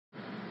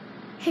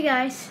Hey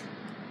guys,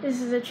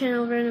 this is the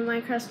channel Random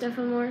Minecraft Stuff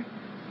and More.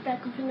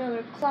 Back with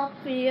another clock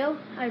video.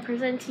 I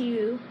present to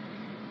you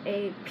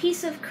a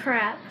piece of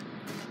crap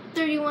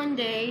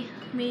 31-day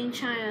made in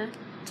China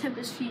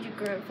Tempest Future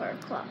grandfather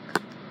clock.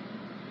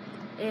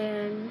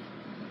 And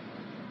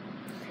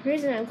the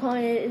reason I'm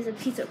calling it is a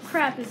piece of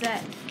crap is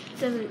that it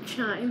doesn't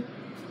chime.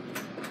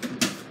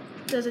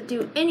 Doesn't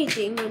do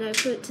anything when I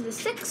put it to the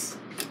 6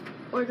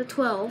 or the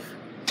 12.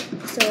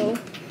 So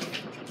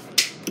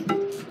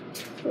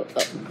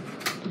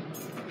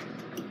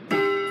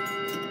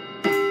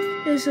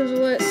this is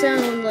what it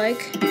sounded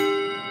like.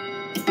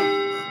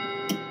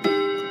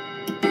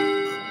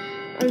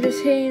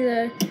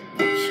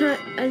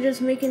 I'm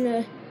just making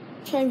the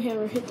chime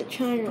hammer hit the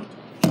chime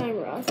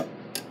rod.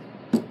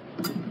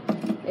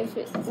 If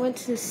it went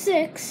to the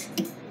 6,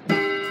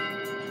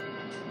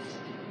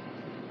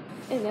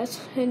 and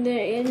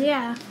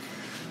yeah,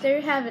 there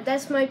you have it.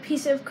 That's my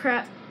piece of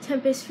crap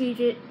Tempest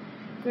Future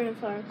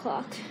grandfather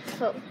clock.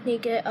 So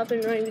need to get it up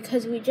and running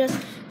because we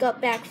just got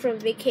back from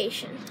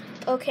vacation.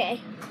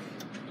 Okay.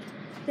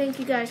 Thank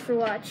you guys for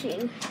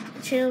watching.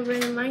 The channel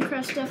Random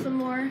Minecraft Stuff and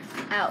More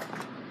out.